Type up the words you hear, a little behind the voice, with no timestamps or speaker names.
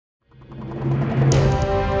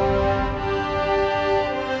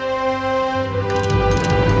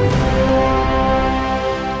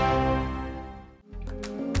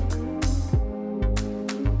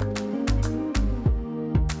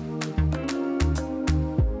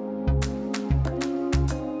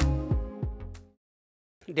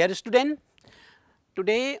Dear student,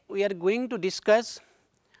 today we are going to discuss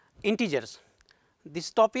integers. This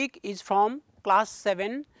topic is from class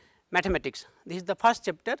 7 mathematics. This is the first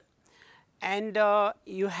chapter, and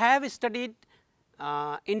you have studied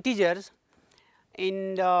integers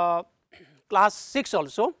in class 6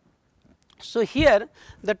 also. So, here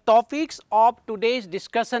the topics of today's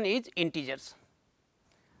discussion is integers.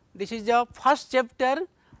 This is the first chapter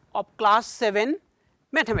of class 7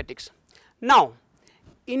 mathematics. Now,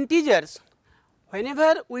 integers,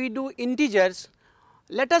 whenever we do integers,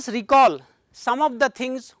 let us recall some of the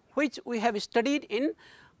things which we have studied in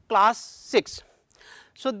class 6.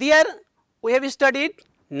 So, there we have studied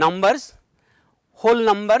numbers, whole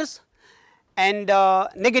numbers and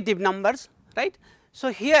negative numbers, right. So,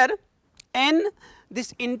 here and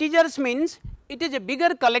this integers means it is a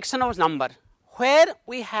bigger collection of number where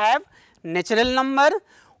we have natural number,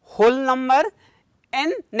 whole number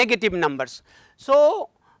and negative numbers. So,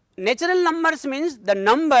 natural numbers means the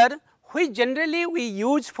number which generally we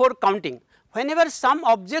use for counting. Whenever some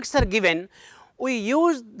objects are given, we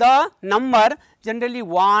use the number generally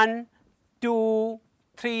 1, 2,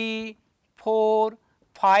 3, 4,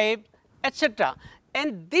 5 etc.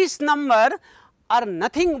 and this number are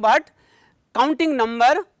nothing but counting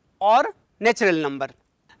number or natural number.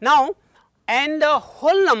 Now, and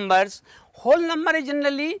whole number is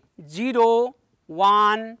generally 0,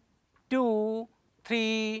 1, 2,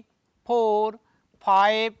 3, 4,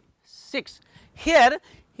 5, 6. Here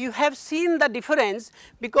you have seen the difference,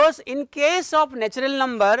 because in case of natural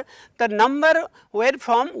number the number were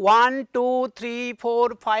from 1, 2, 3,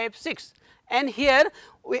 4, 5, 6 and here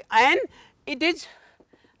it is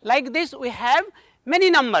like this, we have many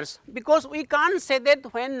numbers, because we can't say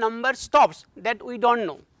that when number stops, that we do not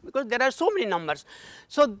know, because there are so many numbers.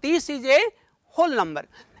 So, this is a whole number.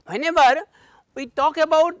 Whenever we talk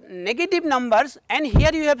about negative numbers, and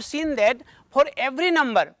here you have seen that for every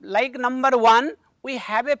number, like number 1 we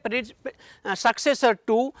have a successor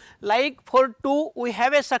 2, like for 2 we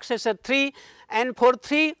have a successor 3, and for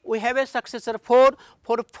 3 we have a successor 4,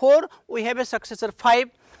 for 4 we have a successor 5.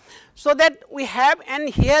 So, that we have, and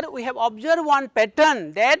here we have observed one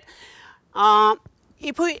pattern that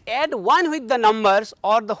if we add 1 with the numbers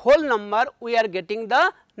or the whole number, we are getting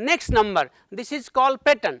the next number. This is called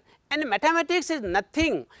pattern, and mathematics is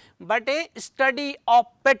nothing but a study of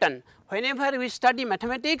pattern. Whenever we study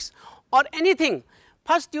mathematics or anything,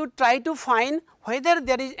 first you try to find whether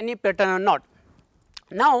there is any pattern or not.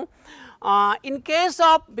 Now, in case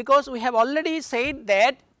of, because we have already said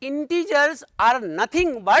that integers are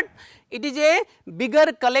nothing but it is a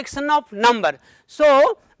bigger collection of number.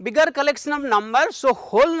 So, bigger collection of numbers. So,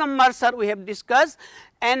 whole numbers are we have discussed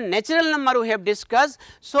and natural number we have discussed.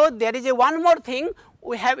 So, there is a one more thing,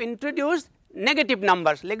 we have introduced negative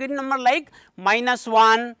numbers, negative number like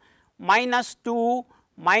 -1, -2,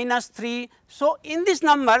 -3. So, in this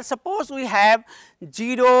number suppose we have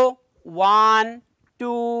 0, 1,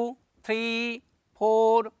 2, 3,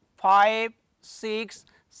 4, 5, 6,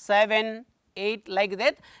 7, 8 like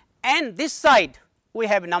that, and this side we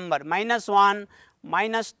have number -1,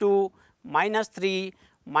 -2, -3,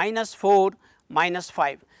 -4,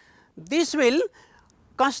 -5. This will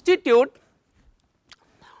constitute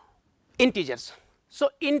integers. So,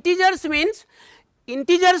 integers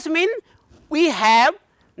mean we have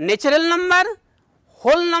natural number,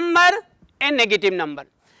 whole number and negative number.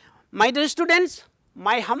 My dear students,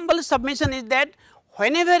 my humble submission is that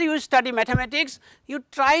whenever you study mathematics, you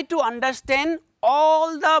try to understand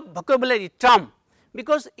all the vocabulary term,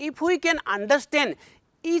 because if we can understand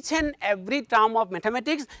each and every term of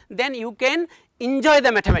mathematics, then you can enjoy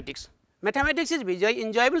the mathematics. Mathematics is very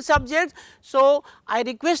enjoyable subject. So, I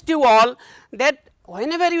request you all that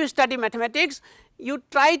whenever you study mathematics, you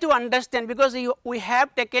try to understand, because we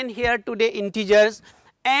have taken here today integers,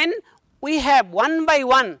 and we have one by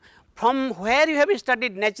one from where you have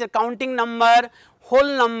studied nature, counting number,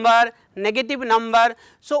 whole number, negative number.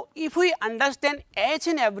 So, if we understand each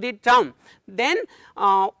and every term, then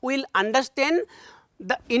we will understand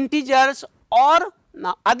the integers or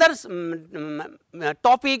other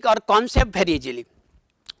topic or concept very easily.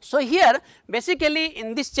 So, here basically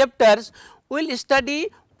in these chapters we will study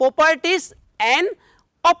properties and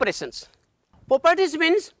operations. Properties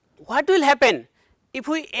means what will happen if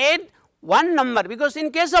we add one number, because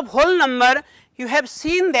in case of whole number you have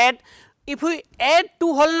seen that if we add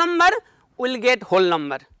two whole number we will get whole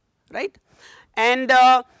number, right. And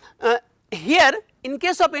here in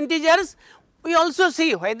case of integers we also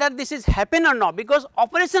see whether this is happen or not, because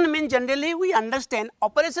operation means generally we understand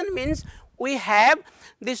operation means we have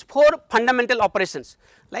these 4 fundamental operations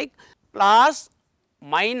like plus,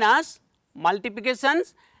 minus,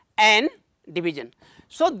 multiplications and division.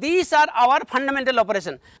 So, these are our fundamental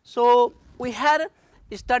operation. So, we are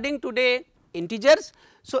studying today integers.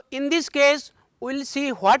 So, in this case we will see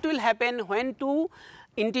what will happen when two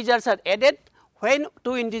integers are added, when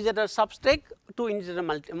two integers are subtract, two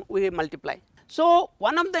integers we multiply. So,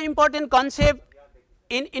 one of the important concept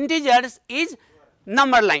in integers is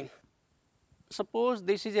number line. Suppose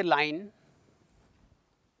this is a line,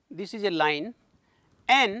 this is a line,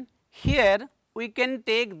 and here we can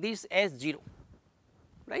take this as 0,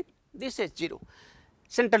 right, this as 0,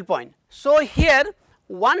 central point. So, here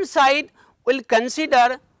one side will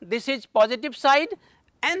consider this is positive side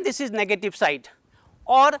and this is negative side,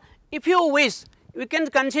 or if you wish you can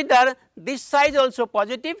consider this side also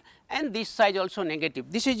positive and this side also negative,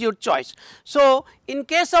 this is your choice. So, in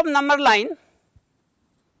case of number line,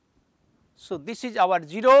 so this is our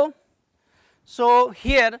 0, so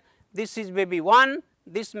here this is maybe 1,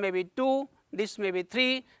 this may be 2, this may be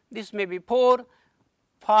 3, this may be 4,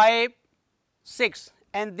 5, 6,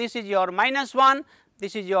 and this is your minus 1,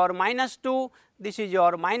 this is your minus 2, this is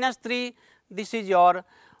your minus 3, this is your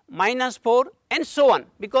minus 4, and so on,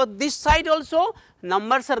 because this side also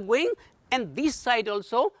numbers are going and this side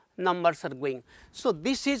also numbers are going. So,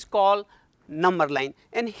 this is called number line,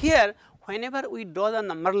 and here whenever we draw the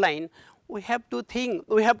number line, we have to think,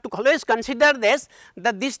 we have to always consider this,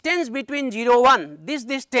 the distance between 0, 1, this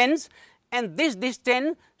distance and this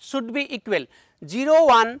distance should be equal. 0,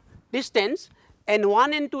 1 distance and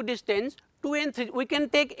 1 and 2 distance, 2 and 3, we can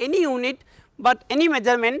take any unit, but any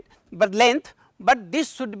measurement, but length, but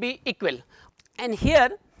this should be equal. And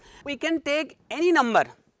here we can take any number,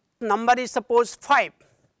 number is suppose 5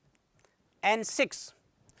 and 6.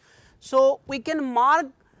 So, we can mark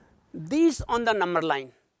these on the number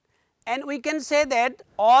line, and we can say that,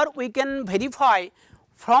 or we can verify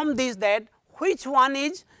from this that which one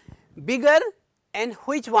is bigger and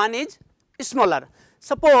which one is smaller.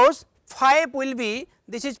 Suppose 5 will be,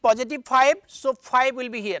 this is positive 5, so 5 will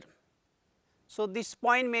be here. So, this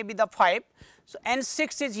point may be the 5, so, and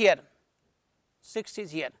 6 is here, 6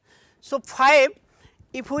 is here. So, 5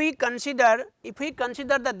 if we consider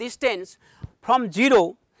the distance from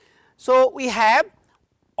 0, so we have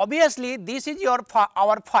obviously this is your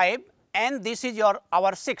our 5 and this is your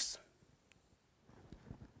our 6.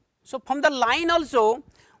 So, from the line also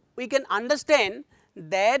we can understand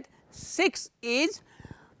that 6 is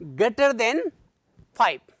greater than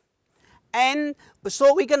 5, and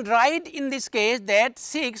so we can write in this case that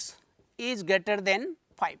 6 is greater than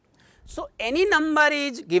 5. So, any number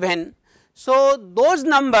is given, so those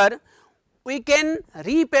number we can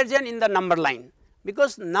represent in the number line,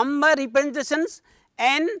 because number representations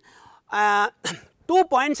and 2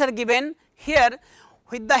 points are given here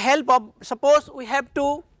with the help of, suppose we have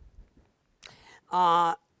two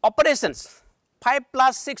operations, 5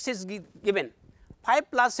 plus 6 is given,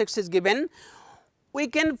 5 plus 6 is given, we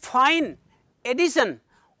can find addition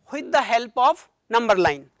with the help of number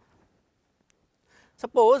line.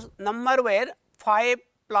 Suppose number were 5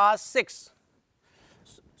 plus 6.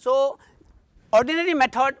 So, ordinary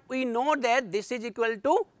method we know that this is equal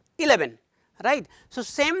to 11, right. So,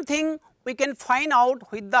 same thing we can find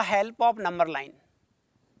out with the help of number line.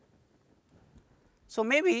 So,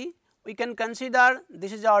 maybe we can consider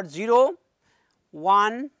this is our 0,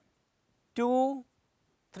 1, 2,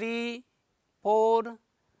 3, 4,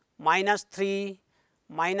 minus 3,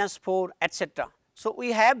 minus 4, etc. So,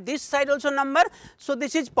 we have this side also number. So,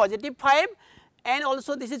 this is positive 5 and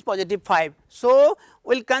also this is positive 5. So,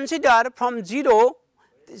 we will consider from 0,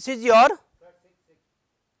 this is your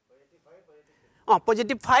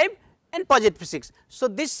positive 5 and positive 6. So,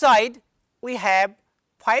 this side we have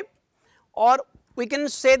 5, or we can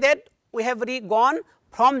say that we have gone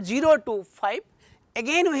from 0 to 5.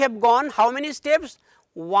 Again we have gone how many steps?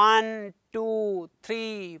 1, 2,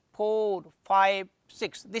 3, 4, 5,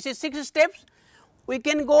 6. This is 6 steps. We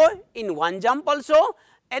can go in one jump also,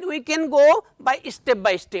 and we can go by step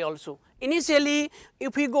also. Initially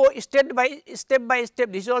if we go step by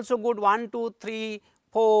step, this is also good, 1, 2, 3,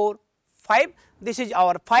 4, 5, this is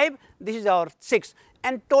our 5, this is our 6,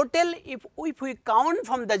 and total if we count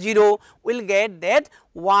from the 0, we will get that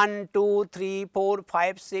 1, 2, 3, 4,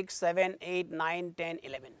 5, 6, 7, 8, 9, 10,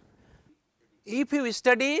 11. If you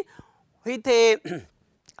study with a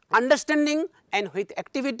understanding and with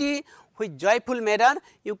activity, with joyful manner,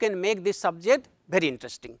 you can make this subject very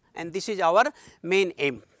interesting, and this is our main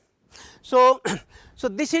aim. So,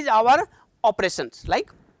 this is our operations,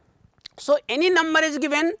 like, so any number is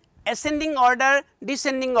given ascending order,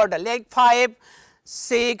 descending order, like 5,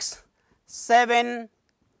 6, 7,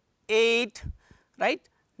 8, right,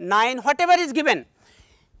 9, whatever is given.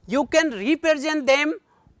 you can represent them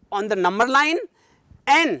on the number line,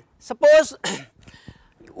 and suppose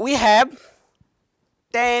we have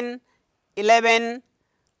 10, 11,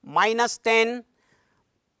 minus 10,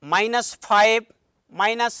 minus 5,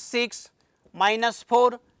 minus 6, minus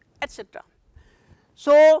 4, etc.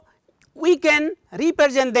 So, we can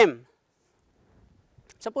represent them.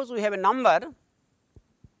 Suppose we have a number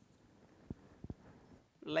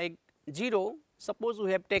like 0, suppose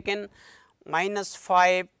we have taken minus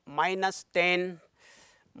 5, minus 10,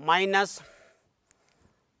 minus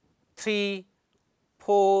 3,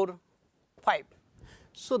 4, 5.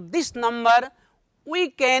 So, this number we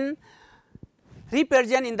can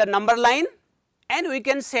represent in the number line, and we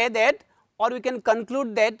can say that, or we can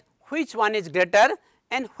conclude that which one is greater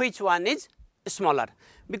and which one is smaller,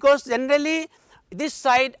 because generally this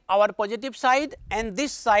side our positive side and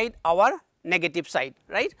this side our negative side,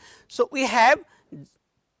 right. So, we have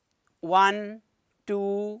 1,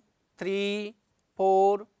 2, 3,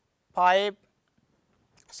 4, 5,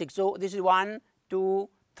 6. So, this is 1, 2,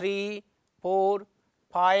 3, 4,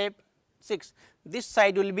 5, 6. This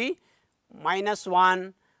side will be minus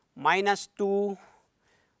 1, minus 2,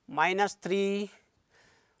 minus 3,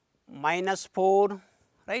 minus 4,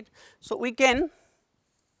 right. So, we can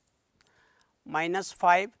minus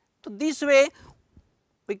 5. So, this way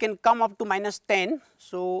we can come up to minus 10.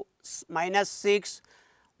 So, minus 6,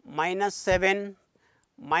 minus 7,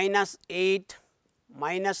 minus 8,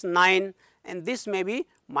 minus 9, and this may be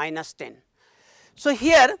minus 10. So,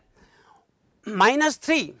 here minus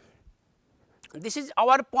 3, this is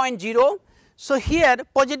our point 0. So, here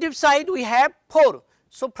positive side we have 4.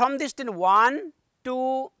 So, from this till 1,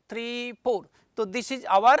 2, 3, 4. So, this is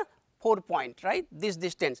our 4 point, right, this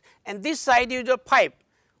distance, and this side is your 5,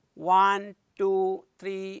 1, 2,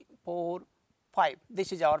 3, 4, 5,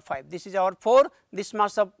 this is our 5, this is our 4, this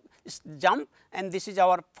must have jump, and this is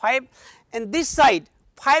our 5, and this side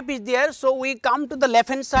 5 is there. So, we come to the left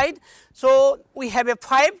hand side. So, we have a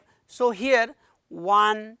 5. So, here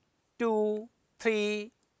 1, 2,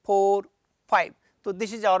 3, 4, 5. So,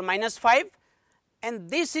 this is our minus 5, and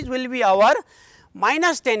this is will be our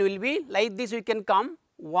minus 10 will be like this. We can come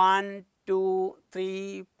 1, 2,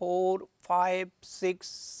 3, 4, 5, 6,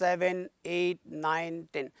 7, 8, 9,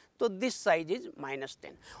 10. So, this side is minus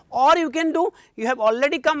 10, or you can do, you have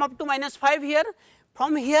already come up to minus 5 here.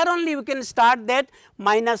 From here only you can start that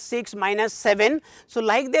minus 6, minus 7. So,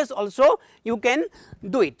 like this also you can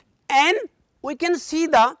do it, and we can see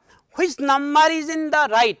the which number is in the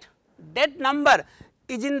right, that number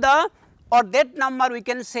is in the, or that number we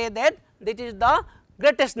can say that that is the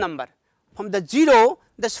greatest number. From the 0,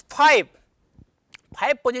 this 5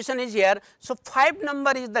 position is here. So, 5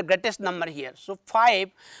 number is the greatest number here. So, 5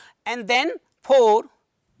 and then 4,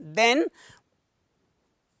 then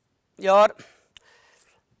your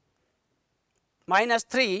minus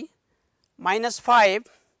 3, minus 5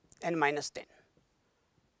 and minus 10.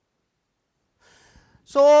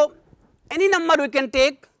 So, any number we can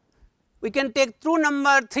take 2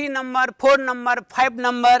 number, 3 number, 4 number, 5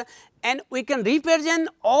 number, and we can represent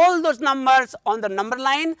all those numbers on the number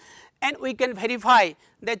line, and we can verify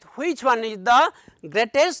that which one is the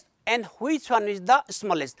greatest and which one is the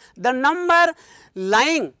smallest. The number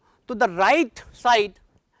lying to the right side,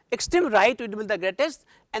 extreme right will be the greatest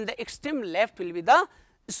and the extreme left will be the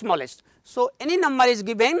smallest. So, any number is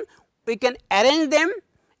given, we can arrange them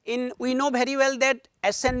in, we know very well that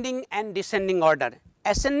ascending and descending order.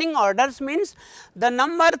 Ascending orders means the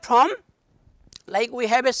number from, like we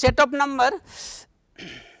have a set of number,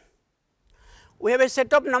 we have a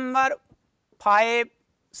set of number 5,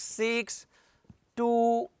 6,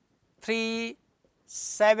 2, 3,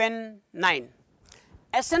 7, 9.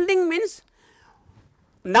 Ascending means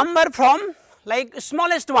number from like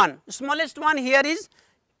smallest one here is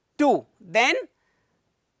 2, then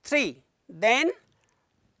 3, then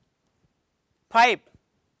 5,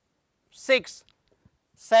 6,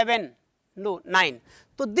 7, no 9.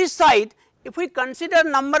 So, this side if we consider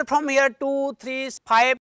number from here 2, 3,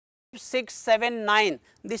 5, 6, 7, 9,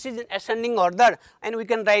 this is in ascending order, and we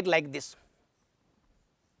can write like this,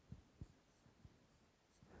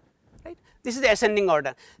 right. This is the ascending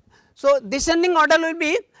order. So, descending order will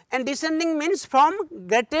be, and descending means from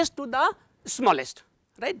greatest to the smallest,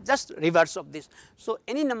 right, just reverse of this. So,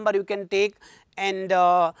 any number you can take, and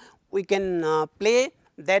we can play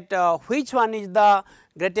that which one is the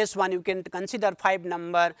greatest one. You can consider 5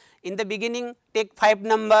 number in the beginning, take 5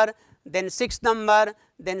 number, then 6 number,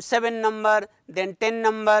 then 7 number, then 10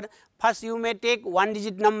 number. First you may take 1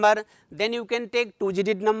 digit number, then you can take 2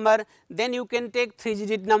 digit number, then you can take 3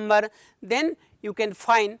 digit number, then you can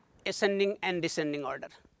find ascending and descending order.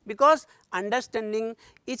 because understanding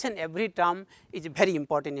each and every term is very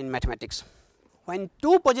important in mathematics. When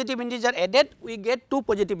two positive integers added, we get two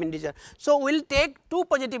positive integers. So, we will take two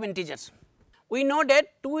positive integers. We know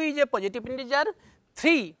that 2 is a positive integer,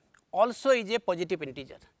 3 also is a positive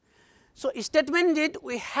integer. So, statement is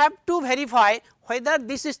we have to verify whether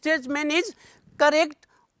this statement is correct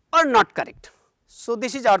or not correct. So,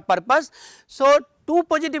 this is our purpose. So, two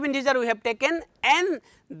positive integer we have taken, and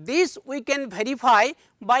this we can verify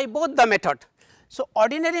by both the method. So,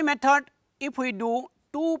 ordinary method, if we do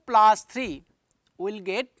 2 plus 3, we will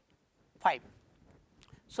get 5.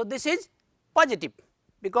 So, this is positive,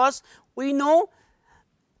 because we know,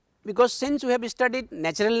 because since we have studied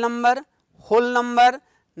natural number, whole number,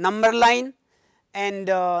 number line and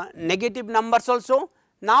negative numbers also.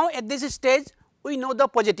 Now, at this stage we know the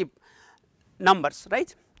positive numbers,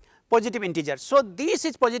 right, positive integers. So, this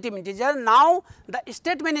is positive integer. Now, the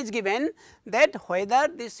statement is given that whether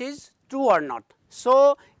this is true or not.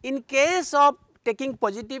 So, in case of taking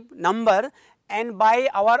positive number and by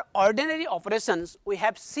our ordinary operations, we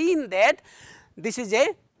have seen that this is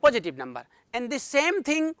a positive number, and the same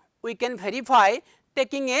thing we can verify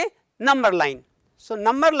taking a number line. So,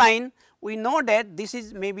 number line, we know that this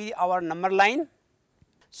is maybe our number line.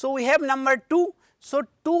 So, we have number 2. So,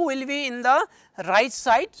 2 will be in the right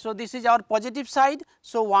side. So, this is our positive side.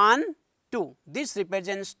 So, 1, 2, this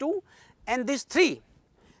represents 2, and this 3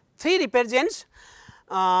 represents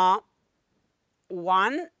 1,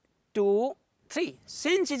 2, 3.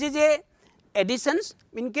 Since it is a additions,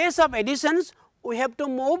 in case of additions we have to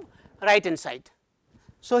move right hand side.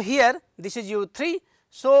 So, here this is U3.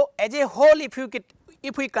 So, as a whole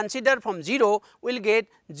if we consider from 0, we will get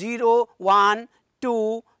 0, 1,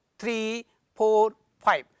 2, 3, 4,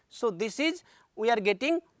 5. So, this is we are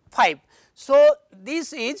getting 5. So,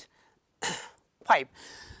 this is 5.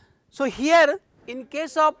 So, here in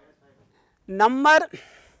case of number,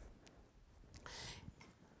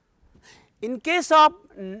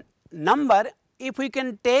 if we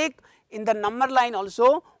can take in the number line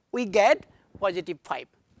also, we get positive 5.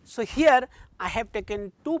 So, here I have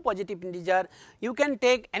taken two positive integer. You can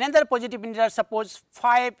take another positive integer, suppose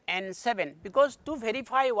 5 and 7, because to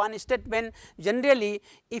verify one statement generally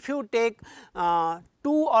if you take 2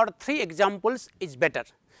 or 3 examples is better.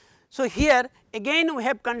 So, here again we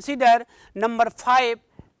have considered number 5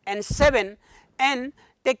 and 7, and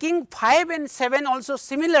taking 5 and 7 also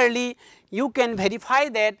similarly you can verify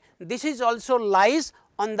that this is also lies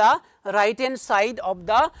on the right hand side of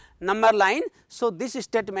the number line. So, this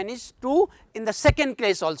statement is true in the second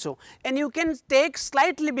case also, and you can take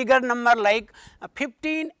slightly bigger number like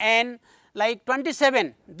 15 and like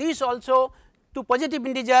 27, these also two positive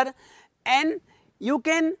integer, and you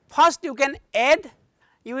can first you can add,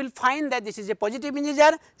 you will find that this is a positive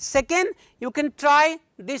integer. Second, you can try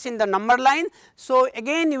this in the number line. So,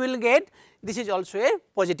 again you will get this is also a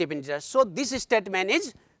positive integer. So, this statement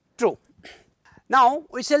is true. Now,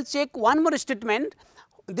 we shall check one more statement.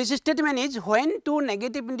 This statement is when two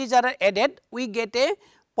negative integers are added, we get a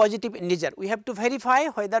positive integer. We have to verify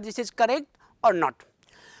whether this is correct or not.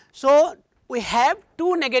 So, we have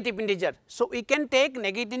two negative integers. So, we can take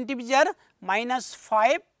negative integer minus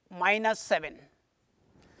 5 minus 7.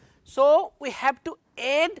 So, we have to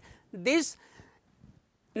add these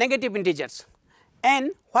negative integers,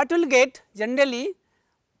 and what we will get generally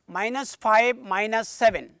minus 5 minus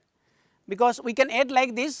 7, because we can add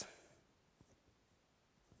like this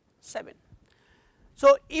 7.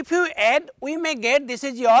 So, if you add, we may get this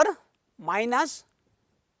is your minus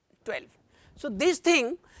 12. So, this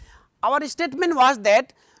thing our statement was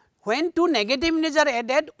that when two negative integers are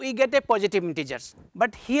added, we get a positive integers,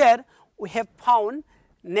 but here we have found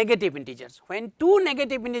negative integers. When two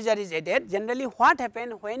negative integers is added, generally what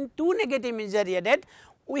happen when two negative integers are added,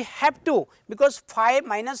 we have to, because 5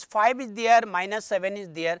 minus 5 is there, minus 7 is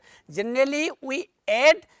there, generally we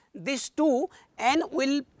add these two and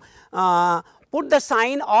we will put the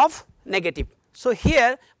sign of negative. So,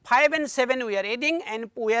 here 5 and 7 we are adding and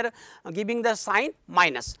we are giving the sign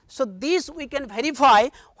minus. So, this we can verify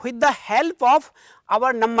with the help of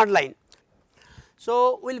our number line.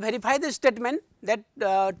 So, we will verify the statement that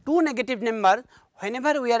two negative number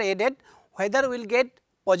whenever we are added, whether we will get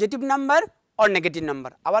positive number or negative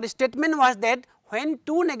number. Our statement was that when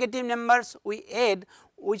two negative numbers we add,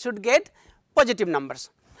 we should get positive numbers.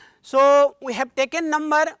 So, we have taken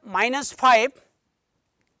number minus 5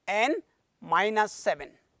 and minus 7,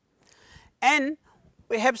 and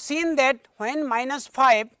we have seen that when minus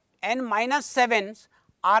 5 and minus 7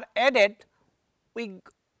 are added, we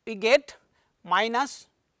get minus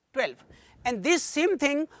 12, and this same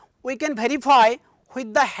thing we can verify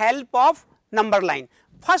with the help of number line.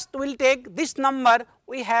 first we will take this number,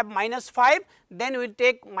 we have minus 5, then we will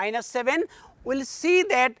take minus 7. We will see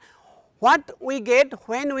that what we get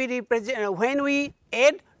when we represent, when we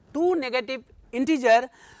add two negative integer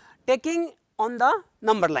taking on the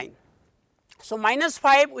number line. So, minus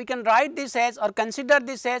 5 we can write this as or consider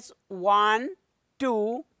this as 1,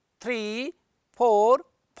 2, 3, 4,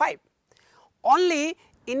 5. Only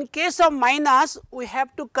in case of minus we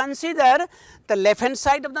have to consider the left hand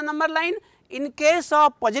side of the number line. In case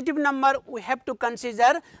of positive number we have to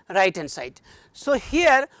consider right hand side. So,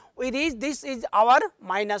 here we reach this is our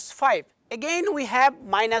minus 5. Again we have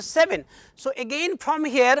minus 7. So, again from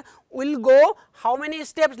here we will go how many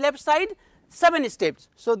steps left side? 7 steps.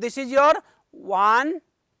 So, this is your 1,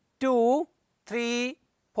 2, 3,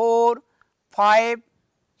 4, 5,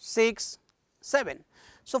 6, 7.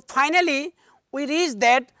 So, finally, we reach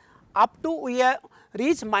that up to we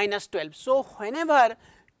reach minus 12. So, whenever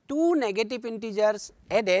two negative integers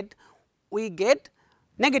added, we get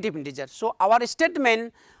negative integer. So, our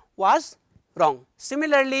statement was wrong.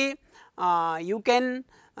 Similarly, you can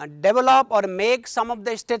develop or make some of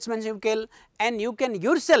the statements you can, and you can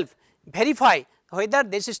yourself verify whether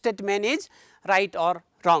this statement is right or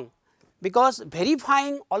wrong, because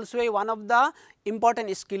verifying also is one of the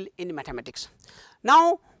important skill in mathematics.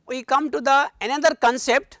 Now, we come to the another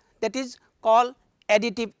concept that is called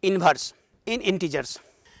additive inverse in integers,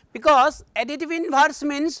 because additive inverse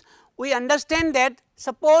means we understand that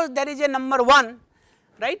suppose there is a number 1,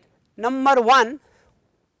 right, number 1,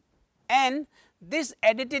 and this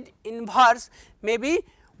additive inverse may be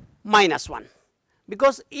minus 1,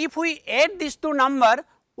 because if we add these two number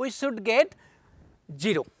we should get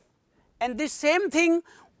 0, and this same thing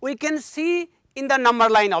we can see in the number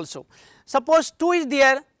line also. Suppose 2 is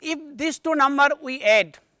there, if these two number we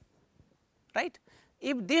add, right,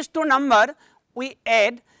 if these two number we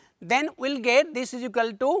add, then we will get this is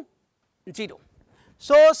equal to 0.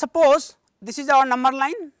 So, suppose this is our number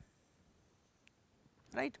line,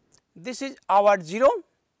 right, this is our 0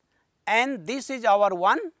 and this is our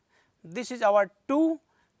 1, this is our 2,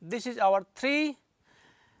 this is our 3,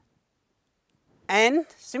 and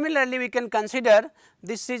similarly we can consider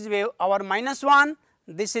this is our minus 1,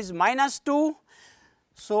 this is minus 2,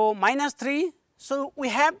 so minus 3. So, we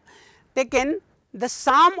have taken the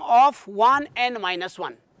sum of 1 and minus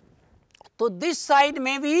 1. So, this side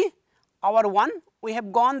may be our 1, we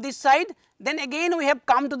have gone this side, then again we have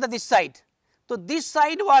come to the this side. So, this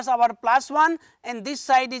side was our plus 1 and this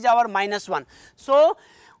side is our minus 1. So,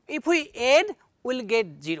 if we add we will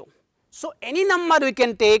get 0. So, any number we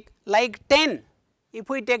can take like 10, if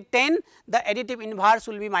we take 10 the additive inverse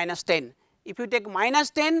will be minus 10. If you take minus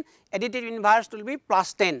 10 additive inverse will be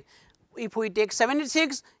plus 10. If we take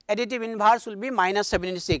 76 additive inverse will be minus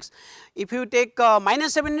 76. If you take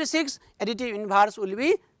minus 76 additive inverse will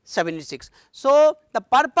be 76. So, the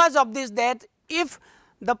purpose of this that if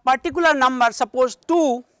the particular number suppose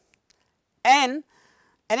 2 and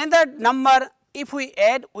another number if we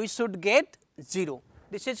add we should get 0.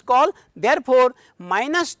 This is called, therefore,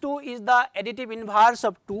 minus 2 is the additive inverse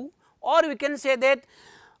of 2, or we can say that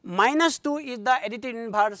minus 2 is the additive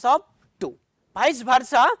inverse of 2, vice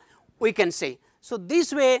versa we can say. So,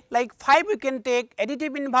 this way like 5 we can take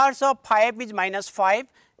additive inverse of 5 is minus 5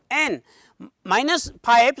 and minus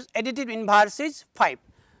 5 additive inverse is 5.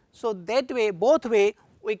 So, that way both way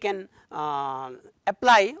we can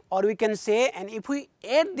apply or we can say, and if we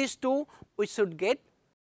add these two we should get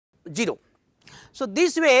 0. So,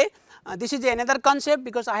 this way this is another concept,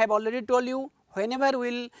 because I have already told you whenever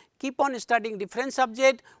we will keep on studying different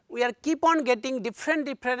subject we are keep on getting different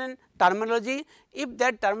terminology. If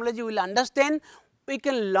that terminology we will understand we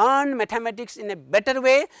can learn mathematics in a better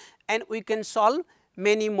way and we can solve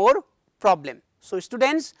many more problems. So,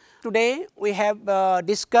 students, today we have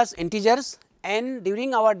discussed integers, and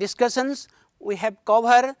during our discussions we have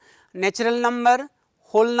covered natural number,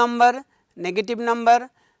 whole number, negative number,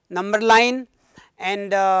 number line,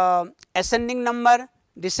 and ascending number,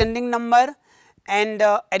 descending number, and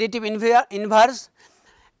additive inverse,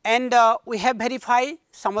 and we have verified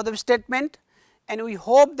some of the statement, and we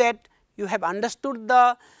hope that you have understood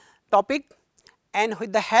the topic, and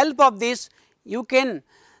with the help of this you can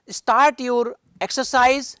start your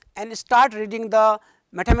exercise and start reading the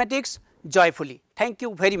mathematics joyfully. Thank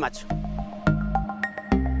you very much.